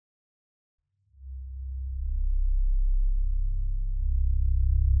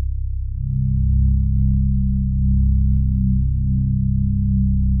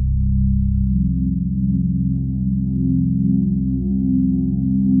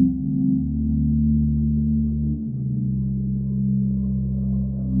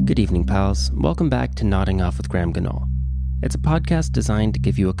Good evening, pals. Welcome back to Nodding Off with Graham Ganol. It's a podcast designed to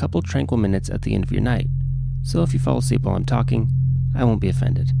give you a couple tranquil minutes at the end of your night, so if you fall asleep while I'm talking, I won't be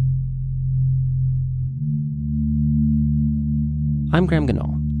offended. I'm Graham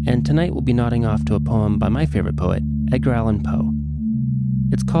Ganol, and tonight we'll be nodding off to a poem by my favorite poet, Edgar Allan Poe.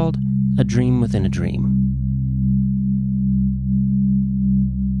 It's called A Dream Within a Dream.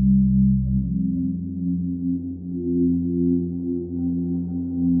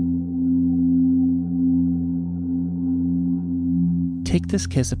 Take this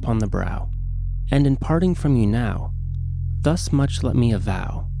kiss upon the brow, and in parting from you now, thus much let me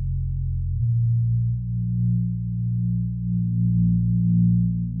avow.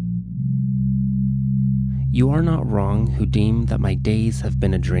 You are not wrong who deem that my days have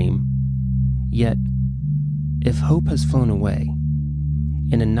been a dream. Yet, if hope has flown away,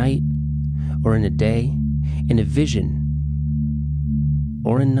 in a night, or in a day, in a vision,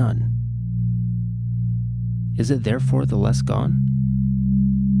 or in none, is it therefore the less gone?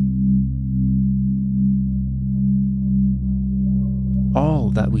 All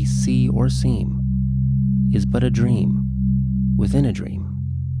that we see or seem is but a dream within a dream.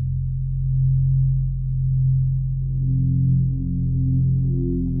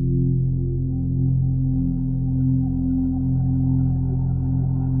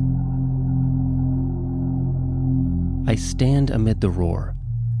 I stand amid the roar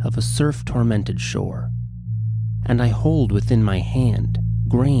of a surf-tormented shore, and I hold within my hand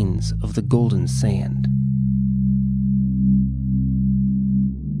grains of the golden sand.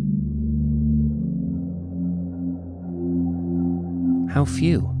 How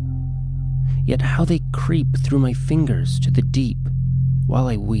few, yet how they creep through my fingers to the deep while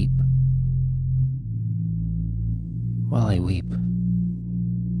I weep. While I weep.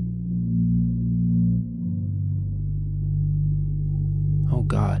 Oh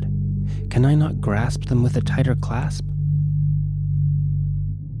God, can I not grasp them with a tighter clasp?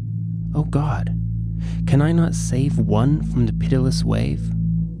 Oh God, can I not save one from the pitiless wave?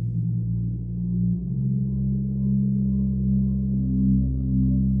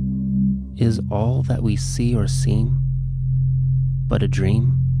 Is all that we see or seem but a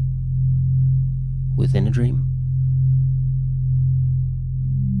dream within a dream?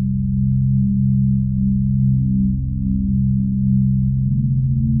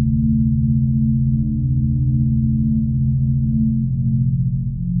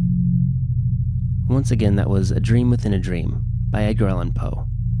 Once again, that was A Dream Within a Dream by Edgar Allan Poe.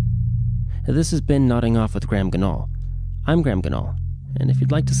 This has been Nodding Off with Graham Ganol. I'm Graham Ganol. And if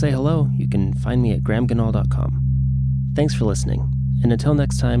you'd like to say hello, you can find me at grahamganol.com. Thanks for listening, and until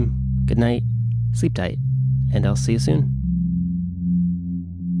next time, good night, sleep tight, and I'll see you soon.